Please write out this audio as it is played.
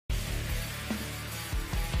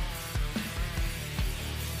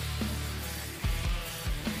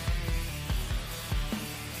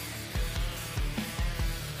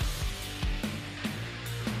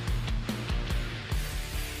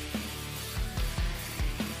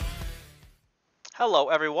Hello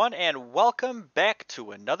everyone and welcome back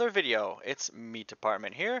to another video. It's Meat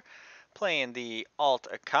Department here, playing the alt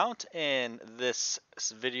account in this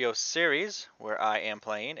video series where I am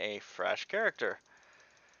playing a fresh character.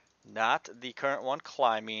 Not the current one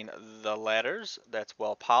climbing the ladders that's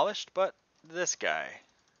well polished, but this guy.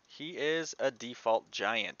 He is a default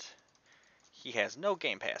giant. He has no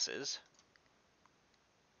game passes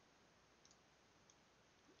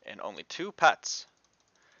and only 2 pets.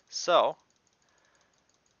 So,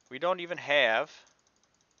 we don't even have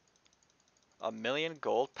a million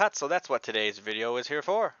gold pets. So that's what today's video is here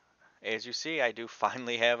for. As you see, I do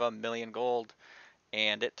finally have a million gold,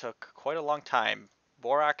 and it took quite a long time.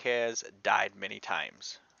 Borak has died many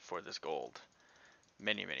times for this gold.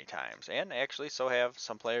 Many times. And actually, so have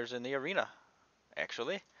some players in the arena,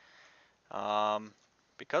 actually. Um,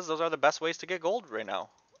 because those are the best ways to get gold right now.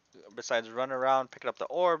 Besides running around picking up the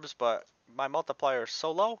orbs, but my multiplier is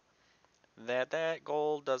so low that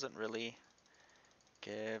gold doesn't really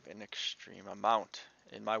give an extreme amount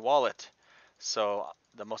in my wallet. So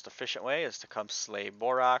the most efficient way is to come slay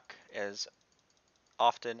Borak as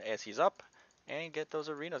often as he's up and get those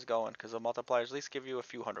arenas going, because the multipliers at least give you a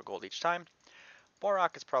few hundred gold each time.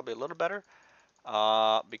 Borak is probably a little better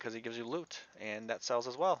because he gives you loot and that sells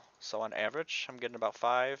as well. So on average, I'm getting about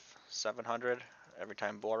 700 every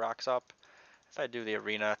time Borak's up. If I do the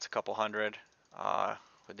arena, it's a couple hundred.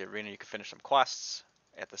 With the arena, you can finish some quests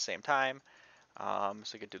at the same time.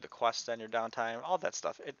 So you could do the quests on your downtime, all that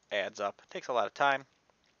stuff. It adds up. It takes a lot of time,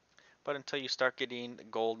 but until you start getting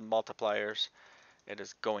gold multipliers, it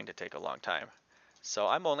is going to take a long time. So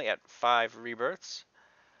I'm only at 5 rebirths,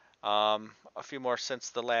 a few more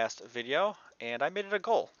since the last video, and I made it a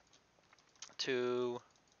goal to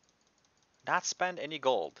not spend any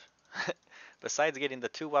gold. Besides getting the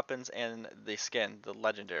 2 weapons and the skin, the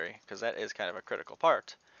legendary, because that is kind of a critical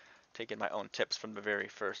part. Taking my own tips from the very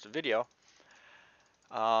first video.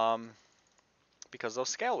 Because they'll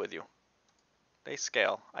scale with you. They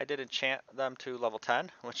scale. I did enchant them to level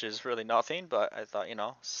 10, which is really nothing, but I thought,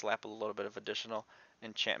 slap a little bit of additional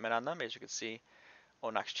enchantment on them. As you can see,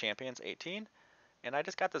 Onox Champions 18. And I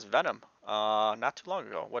just got this Venom not too long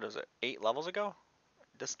ago. What is it, 8 levels ago?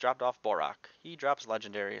 This dropped off Borak. He drops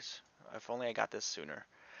legendaries. If only I got this sooner.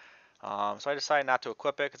 So I decided not to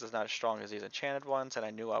equip it because it's not as strong as these enchanted ones, and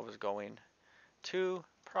I knew I was going to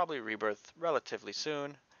probably rebirth relatively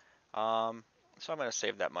soon. So I'm going to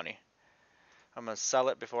save that money. I'm going to sell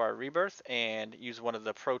it before I rebirth and use one of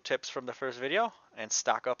the pro tips from the first video and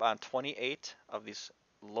stock up on 28 of these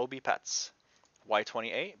Lobby pets. Why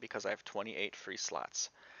 28? Because I have 28 free slots.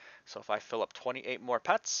 So if I fill up 28 more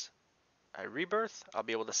pets, I rebirth, I'll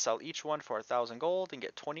be able to sell each one for 1,000 gold and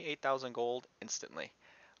get 28,000 gold instantly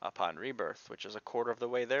upon rebirth, which is a quarter of the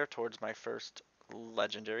way there towards my first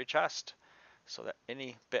legendary chest. So that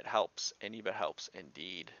any bit helps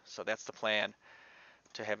indeed. So that's the plan,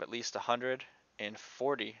 to have at least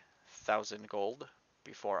 140,000 gold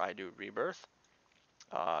before I do rebirth,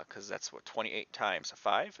 because that's what 28 times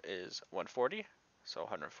 5 is 140. So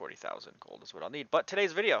 140,000 gold is what I'll need. But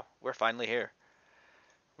today's video, we're finally here.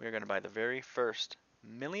 We're going to buy the very first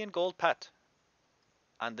million gold pet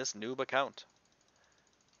on this noob account.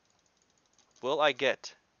 Will I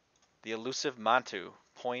get the elusive Montu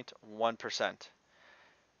 0.1%?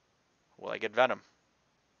 Will I get Venom?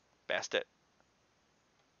 Bastet?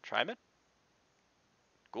 Trimid?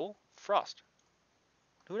 Ghoul? Frost?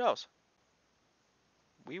 Who knows?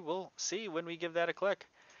 We will see when we give that a click.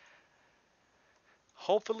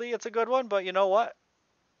 Hopefully it's a good one, but you know what?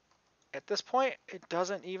 At this point, it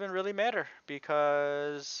doesn't even really matter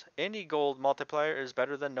because any gold multiplier is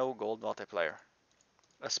better than no gold multiplier,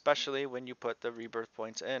 especially when you put the rebirth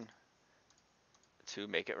points in to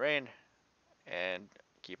make it rain and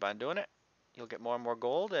keep on doing it. You'll get more and more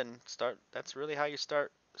gold and start. That's really how you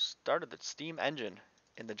started the Steam engine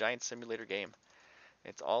in the Giant Simulator game.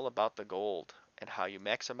 It's all about the gold and how you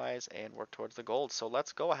maximize and work towards the gold. So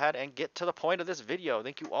let's go ahead and get to the point of this video.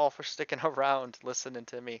 Thank you all for sticking around, listening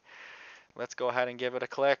to me. Let's go ahead and give it a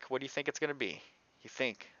click. What do you think it's going to be? You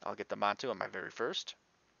think I'll get the Montu on my very first?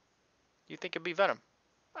 You think it'd be Venom?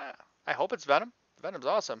 I hope it's Venom. Venom's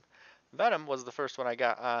awesome. Venom was the first one I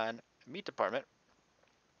got on Meat Department.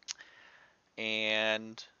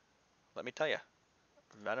 And let me tell you,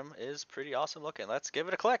 Venom is pretty awesome looking. Let's give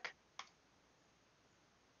it a click.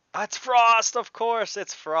 It's Frost, of course.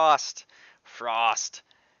 It's Frost. Frost.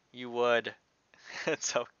 You would.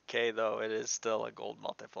 It's okay, though. It is still a gold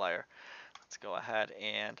multiplier. Let's go ahead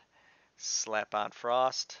and slap on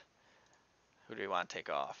Frost. Who do we want to take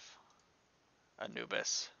off?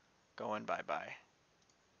 Anubis. Going bye-bye.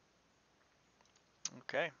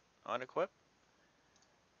 Okay. Unequip.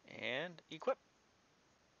 And equip.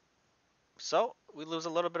 So we lose a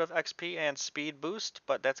little bit of XP and speed boost,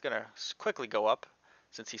 but that's going to quickly go up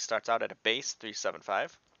since he starts out at a base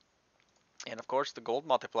 375. And of course, the gold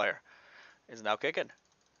multiplier is now kicking.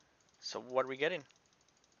 So what are we getting?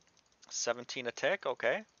 17 a tick,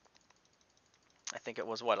 okay. I think it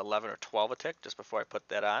was, what, 11 or 12 a tick just before I put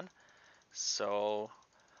that on. So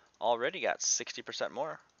already got 60%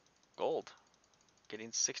 more gold. Getting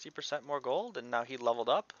 60% more gold, and now he leveled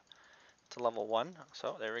up to level 1.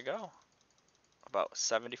 So there we go. About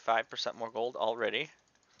 75% more gold already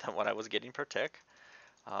than what I was getting per tick.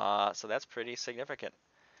 So that's pretty significant.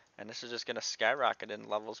 And this is just going to skyrocket in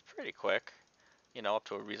levels pretty quick. You know, up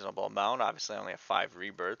to a reasonable amount. Obviously I only have 5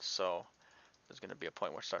 rebirths, so there's going to be a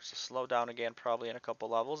point where it starts to slow down again probably in a couple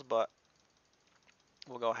levels, but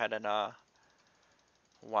we'll go ahead and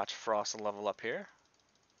watch Frost level up here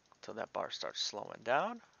until that bar starts slowing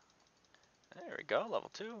down. There we go,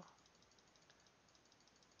 level 2.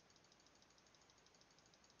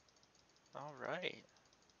 Alright.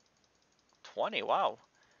 20, wow.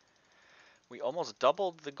 We almost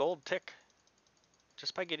doubled the gold tick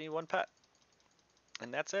just by getting 1 pet.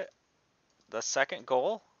 And that's it. The second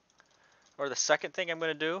goal, or the second thing I'm going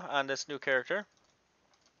to do on this new character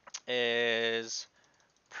is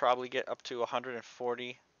probably get up to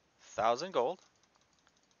 140,000 gold.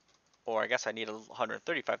 Or I guess I need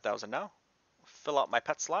 135,000 now. Fill out my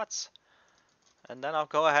pet slots. And then I'll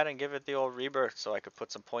go ahead and give it the old rebirth so I could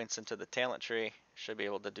put some points into the talent tree. Should be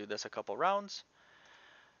able to do this a couple rounds.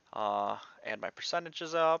 Add my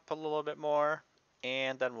percentages up a little bit more.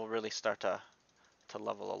 And then we'll really start to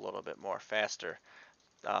level a little bit more faster.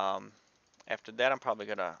 After that, I'm probably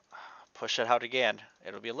going to push it out again.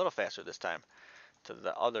 It'll be a little faster this time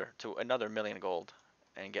to another million gold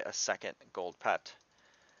and get a second gold pet.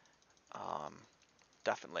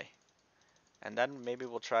 Definitely. And then maybe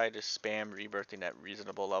we'll try to spam rebirthing at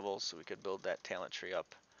reasonable levels so we could build that talent tree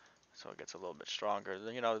up so it gets a little bit stronger.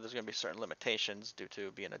 You know, there's going to be certain limitations due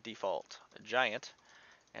to being a default giant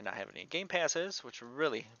and not having any game passes, which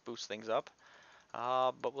really boosts things up.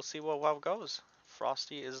 But we'll see how it goes.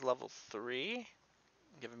 Frosty is level 3,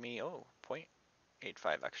 giving me, 0.85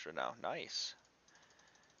 extra now. Nice.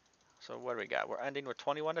 So what do we got? We're ending with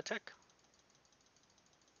 21 a tick.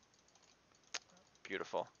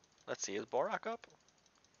 Beautiful. Let's see, is Borak up?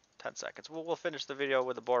 10 seconds. We'll finish the video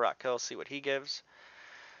with the Borak kill, see what he gives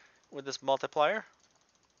with this multiplier.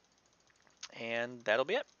 And that'll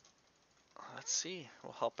be it. Let's see.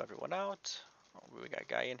 We'll help everyone out. We got a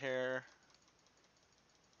guy in here.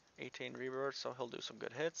 18 rebirths, so he'll do some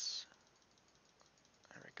good hits.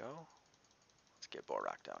 There we go. Let's get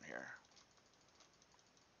Borak down here.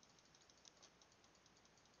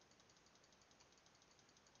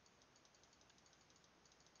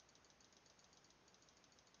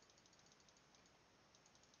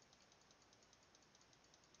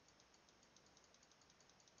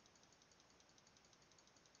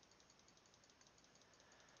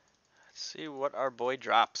 Let's see what our boy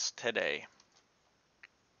drops today.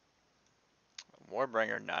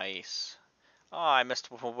 Warbringer, nice. Oh, I missed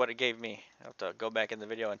what it gave me. I have to go back in the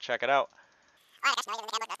video and check it out.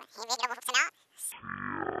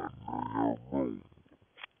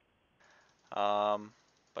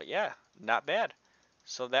 But yeah, not bad.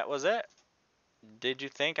 So that was it. Did you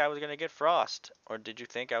think I was going to get Frost? Or did you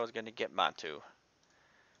think I was going to get Montu?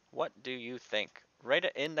 What do you think? Write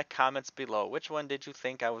it in the comments below. Which one did you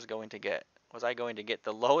think I was going to get? Was I going to get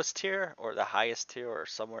the lowest tier or the highest tier or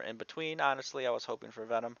somewhere in between? Honestly, I was hoping for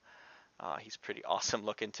Venom. He's pretty awesome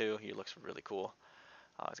looking too. He looks really cool.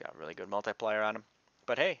 He's got a really good multiplier on him.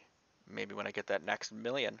 But hey, maybe when I get that next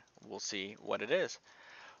million, we'll see what it is.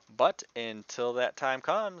 But until that time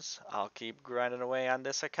comes, I'll keep grinding away on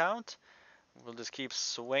this account. We'll just keep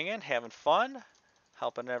swinging, having fun,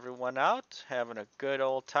 helping everyone out, having a good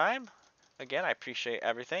old time. Again, I appreciate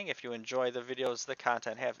everything. If you enjoy the videos, the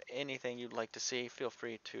content, have anything you'd like to see, feel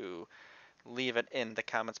free to leave it in the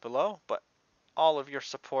comments below. But all of your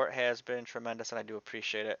support has been tremendous and I do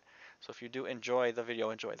appreciate it. So if you do enjoy the video,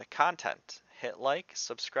 enjoy the content, hit like,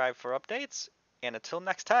 subscribe for updates, and until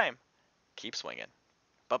next time, keep swinging.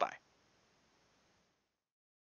 Bye-bye.